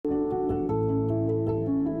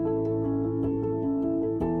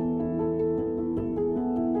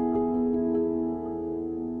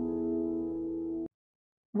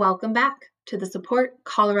Welcome back to the Support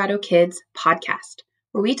Colorado Kids podcast,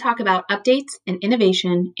 where we talk about updates and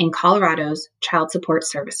innovation in Colorado's child support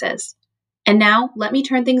services. And now, let me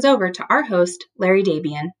turn things over to our host, Larry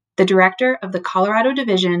Desbien, the director of the Colorado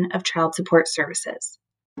Division of Child Support Services.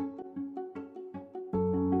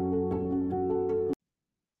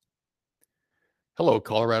 Hello,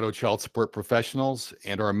 Colorado child support professionals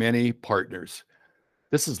and our many partners.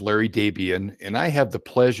 This is Larry Desbien, and I have the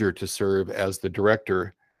pleasure to serve as the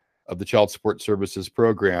director of the Child Support Services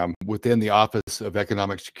program within the Office of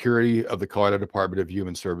Economic Security of the Colorado Department of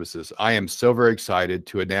Human Services. I am so very excited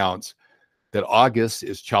to announce that August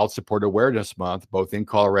is Child Support Awareness Month, both in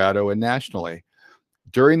Colorado and nationally.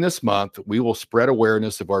 During this month, we will spread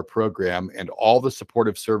awareness of our program and all the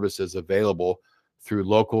supportive services available through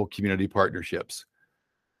local community partnerships.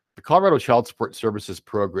 The Colorado Child Support Services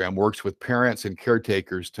program works with parents and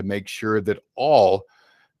caretakers to make sure that all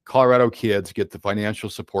Colorado kids get the financial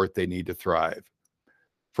support they need to thrive.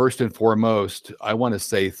 First and foremost, I want to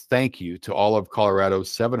say thank you to all of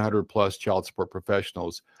Colorado's 700 plus child support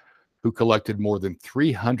professionals who collected more than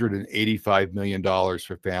 $385 million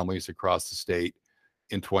for families across the state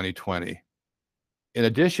in 2020. In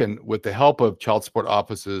addition, with the help of child support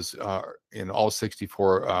offices in all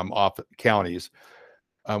 64 counties,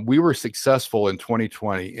 we were successful in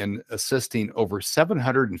 2020 in assisting over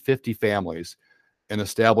 750 families in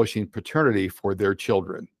establishing paternity for their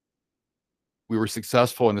children. We were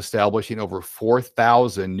successful in establishing over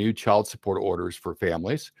 4,000 new child support orders for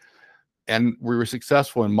families, and we were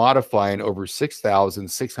successful in modifying over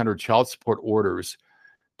 6,600 child support orders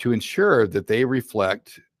to ensure that they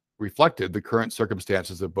reflected the current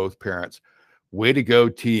circumstances of both parents. Way to go,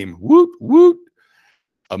 team. Woot, woot.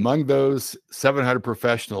 Among those 700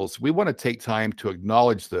 professionals, we want to take time to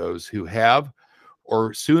acknowledge those who have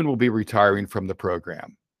or soon will be retiring from the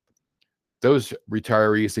program. Those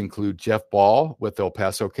retirees include Jeff Ball with El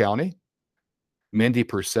Paso County, Mindy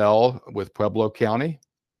Purcell with Pueblo County,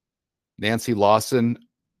 Nancy Lawson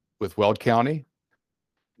with Weld County,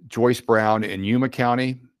 Joyce Brown in Yuma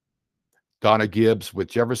County, Donna Gibbs with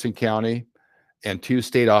Jefferson County, and 2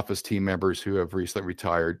 state office team members who have recently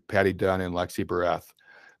retired, Patty Dunn and Lexi Bareth.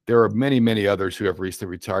 There are many, many others who have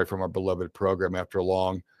recently retired from our beloved program after a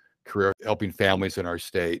long career helping families in our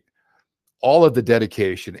state. All of the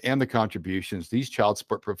dedication and the contributions these child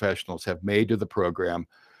support professionals have made to the program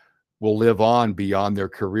will live on beyond their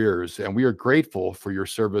careers, and we are grateful for your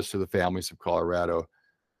service to the families of Colorado.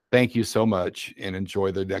 Thank you so much, and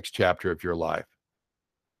enjoy the next chapter of your life.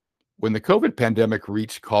 When the COVID pandemic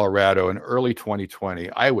reached Colorado in early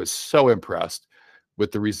 2020, I was so impressed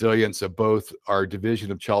with the resilience of both our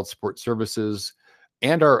Division of Child Support Services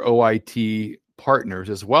and our OIT partners,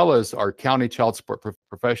 as well as our county child support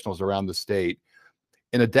professionals around the state,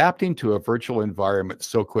 in adapting to a virtual environment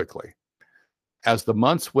so quickly. As the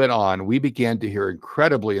months went on, we began to hear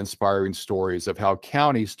incredibly inspiring stories of how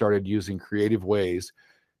counties started using creative ways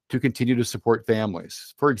to continue to support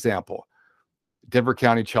families. For example, Denver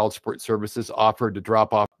County Child Support Services offered to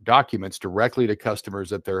drop off documents directly to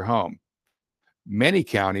customers at their home. Many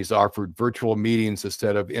counties offered virtual meetings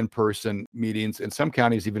instead of in-person meetings, and some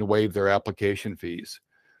counties even waived their application fees.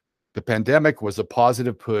 The pandemic was a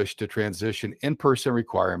positive push to transition in-person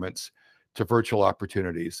requirements to virtual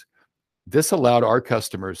opportunities. This allowed our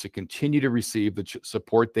customers to continue to receive the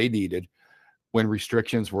support they needed when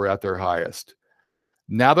restrictions were at their highest.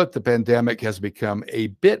 Now that the pandemic has become a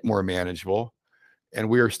bit more manageable, and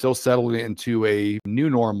we are still settling into a new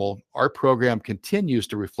normal, our program continues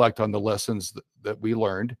to reflect on the lessons that we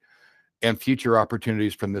learned and future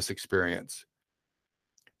opportunities from this experience.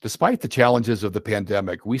 Despite the challenges of the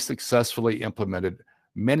pandemic, we successfully implemented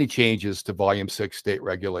many changes to Volume 6 state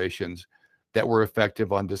regulations that were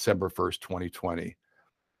effective on December 1st, 2020.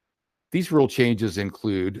 These rule changes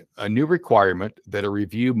include a new requirement that a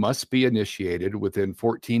review must be initiated within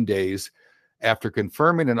 14 days after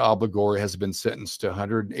confirming an obligor has been sentenced to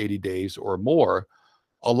 180 days or more,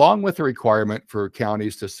 along with a requirement for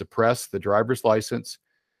counties to suppress the driver's license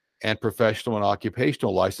and professional and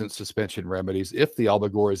occupational license suspension remedies if the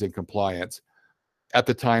obligor is in compliance at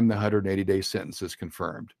the time the 180-day sentence is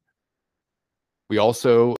confirmed. We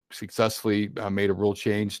also successfully made a rule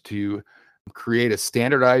change to create a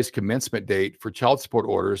standardized commencement date for child support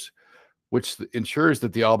orders, which ensures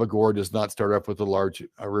that the obligor does not start off with a large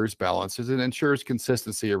arrears balances and ensures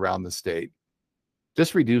consistency around the state.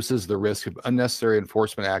 This reduces the risk of unnecessary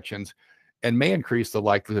enforcement actions and may increase the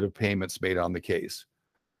likelihood of payments made on the case.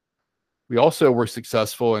 We also were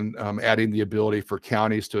successful in adding the ability for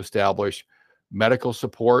counties to establish medical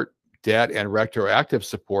support, debt, and retroactive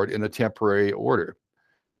support in a temporary order.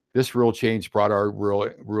 This rule change brought our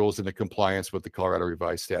rules into compliance with the Colorado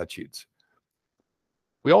revised statutes.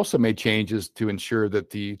 We also made changes to ensure that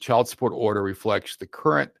the child support order reflects the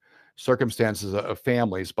current circumstances of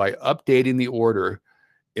families by updating the order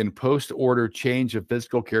in post-order change of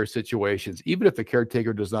physical care situations, even if the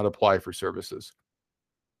caretaker does not apply for services.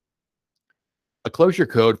 A closure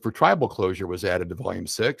code for tribal closure was added to Volume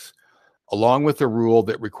 6, along with a rule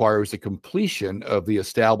that requires the completion of the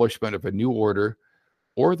establishment of a new order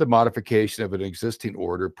or the modification of an existing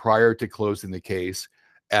order prior to closing the case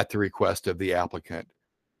at the request of the applicant.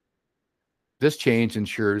 This change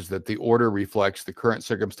ensures that the order reflects the current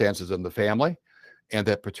circumstances of the family and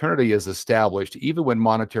that paternity is established even when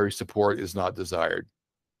monetary support is not desired.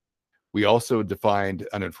 We also defined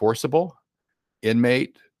unenforceable,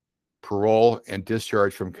 inmate, parole, and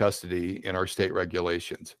discharge from custody in our state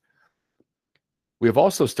regulations. We have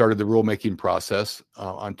also started the rulemaking process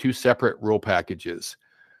on 2 separate rule packages.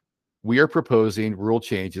 We are proposing rule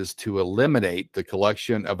changes to eliminate the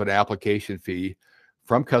collection of an application fee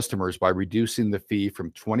from customers by reducing the fee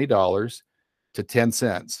from $20 to 10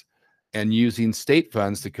 cents and using state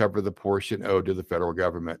funds to cover the portion owed to the federal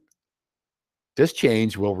government. This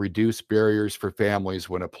change will reduce barriers for families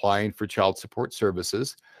when applying for child support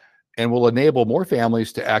services and will enable more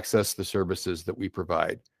families to access the services that we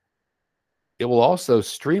provide. It will also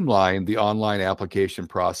streamline the online application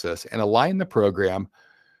process and align the program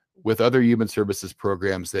with other human services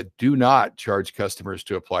programs that do not charge customers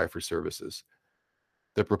to apply for services.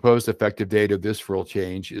 The proposed effective date of this rule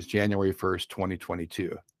change is January 1st,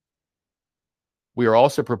 2022. We are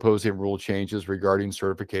also proposing rule changes regarding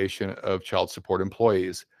certification of child support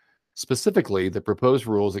employees. Specifically, the proposed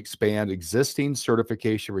rules expand existing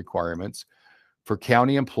certification requirements for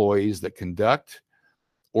county employees that conduct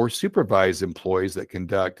or supervise employees that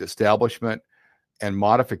conduct establishment and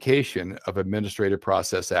modification of administrative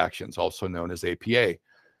process actions, also known as APA.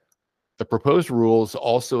 The proposed rules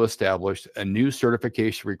also established a new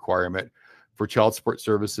certification requirement for child support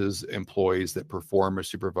services employees that perform or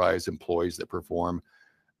supervise employees that perform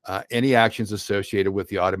any actions associated with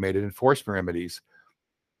the automated enforcement remedies.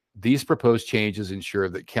 These proposed changes ensure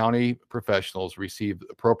that county professionals receive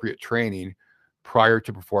appropriate training prior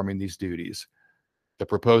to performing these duties. The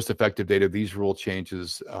proposed effective date of these rule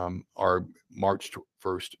changes are March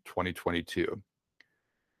 1st, 2022.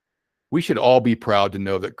 We should all be proud to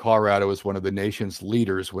know that Colorado is one of the nation's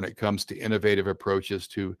leaders when it comes to innovative approaches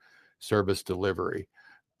to service delivery.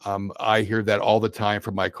 I hear that all the time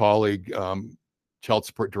from my colleague, child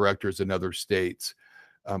support directors in other states.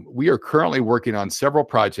 We are currently working on several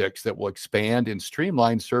projects that will expand and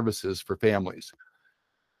streamline services for families.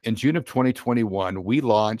 In June of 2021, we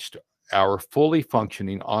launched our fully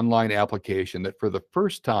functioning online application that for the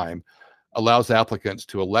first time allows applicants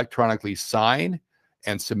to electronically sign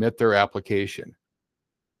and submit their application.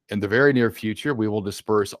 In the very near future, we will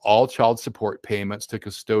disperse all child support payments to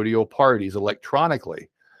custodial parties electronically.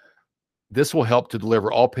 This will help to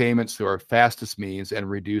deliver all payments through our fastest means and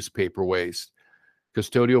reduce paper waste.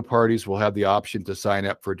 Custodial parties will have the option to sign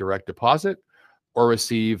up for direct deposit or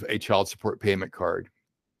receive a child support payment card.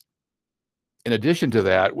 In addition to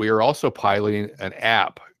that, we are also piloting an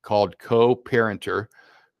app called Co-Parenter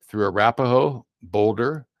through Arapahoe,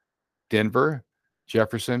 Boulder, Denver,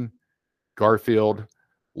 Jefferson, Garfield,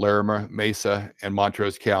 Larimer, Mesa, and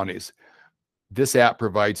Montrose counties. This app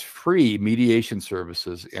provides free mediation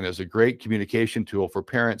services and is a great communication tool for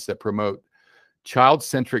parents that promote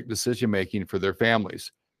child-centric decision-making for their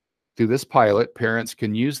families. Through this pilot, parents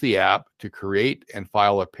can use the app to create and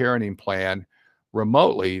file a parenting plan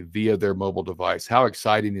remotely via their mobile device. How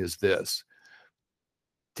exciting is this?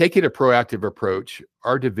 Taking a proactive approach,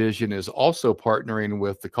 our division is also partnering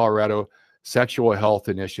with the Colorado Sexual Health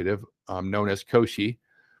Initiative, known as COSHI,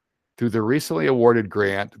 through the recently awarded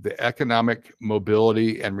grant, the Economic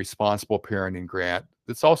Mobility and Responsible Parenting Grant,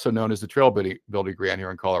 that's also known as the Trail Building Grant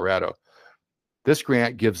here in Colorado. This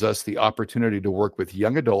grant gives us the opportunity to work with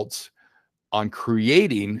young adults on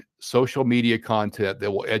creating social media content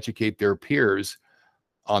that will educate their peers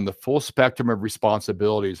on the full spectrum of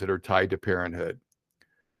responsibilities that are tied to parenthood.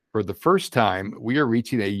 For the first time, we are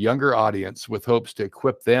reaching a younger audience with hopes to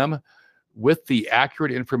equip them with the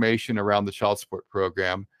accurate information around the child support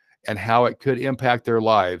program and how it could impact their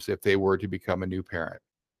lives if they were to become a new parent.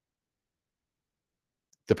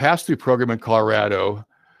 The pass-through program in Colorado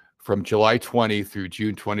from July 20 through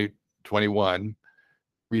June 2021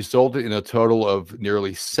 resulted in a total of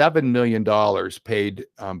nearly $7 million paid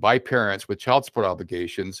by parents with child support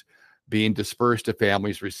obligations being dispersed to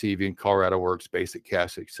families receiving Colorado Works basic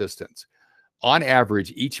cash assistance. On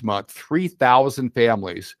average, each month, 3,000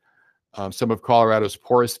 families Some of Colorado's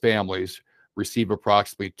poorest families receive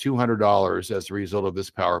approximately $200 as a result of this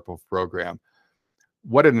powerful program.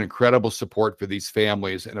 What an incredible support for these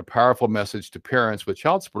families, and a powerful message to parents with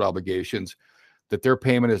child support obligations that their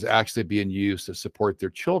payment is actually being used to support their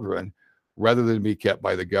children rather than be kept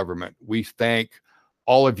by the government. We thank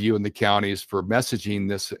all of you in the counties for messaging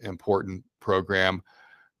this important program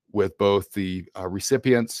with both the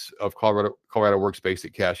recipients of Colorado Works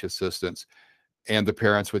Basic Cash Assistance and the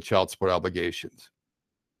parents with child support obligations.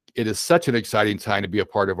 It is such an exciting time to be a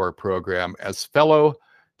part of our program. As fellow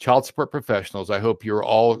child support professionals, I hope you're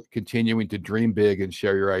all continuing to dream big and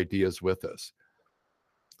share your ideas with us.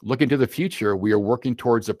 Looking to the future, we are working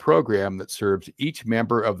towards a program that serves each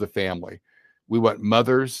member of the family. We want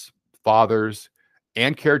mothers, fathers,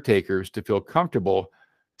 and caretakers to feel comfortable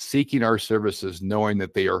seeking our services, knowing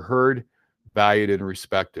that they are heard, valued, and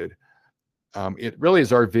respected. It really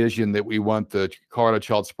is our vision that we want the Colorado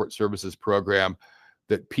Child Support Services program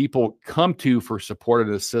that people come to for support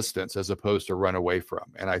and assistance as opposed to run away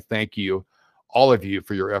from. And I thank you, all of you,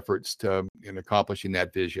 for your efforts in accomplishing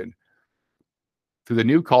that vision. Through the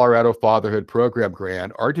new Colorado Fatherhood Program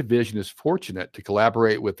grant, our division is fortunate to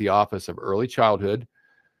collaborate with the Office of Early Childhood,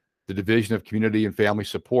 the Division of Community and Family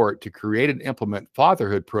Support, to create and implement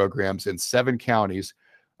fatherhood programs in 7 counties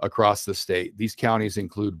across the state. These counties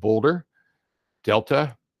include Boulder,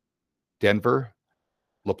 Delta, Denver,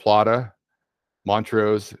 La Plata,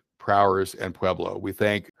 Montrose, Prowers, and Pueblo. We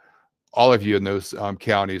thank all of you in those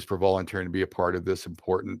counties for volunteering to be a part of this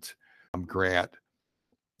important grant.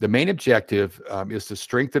 The main objective is to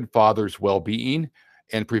strengthen fathers' well-being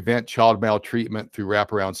and prevent child maltreatment through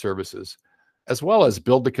wraparound services, as well as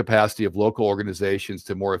build the capacity of local organizations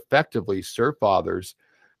to more effectively serve fathers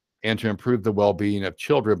and to improve the well-being of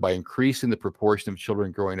children by increasing the proportion of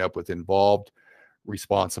children growing up with involved,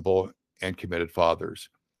 responsible, and committed fathers.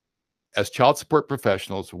 As child support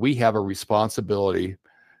professionals, we have a responsibility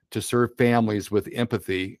to serve families with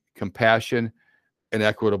empathy, compassion, and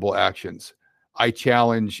equitable actions. I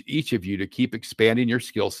challenge each of you to keep expanding your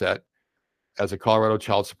skill set as a Colorado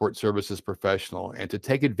Child Support Services professional and to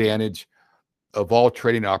take advantage of all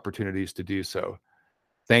training opportunities to do so.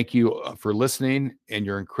 Thank you for listening and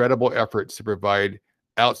your incredible efforts to provide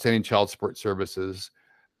outstanding child support services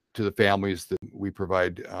to the families that we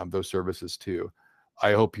provide those services to.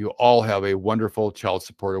 I hope you all have a wonderful Child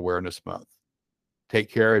Support Awareness Month. Take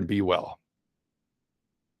care and be well.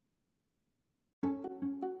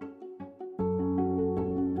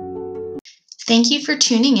 Thank you for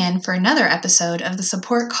tuning in for another episode of the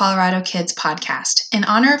Support Colorado Kids podcast. In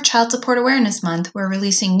honor of Child Support Awareness Month, we're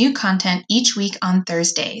releasing new content each week on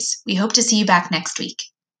Thursdays. We hope to see you back next week.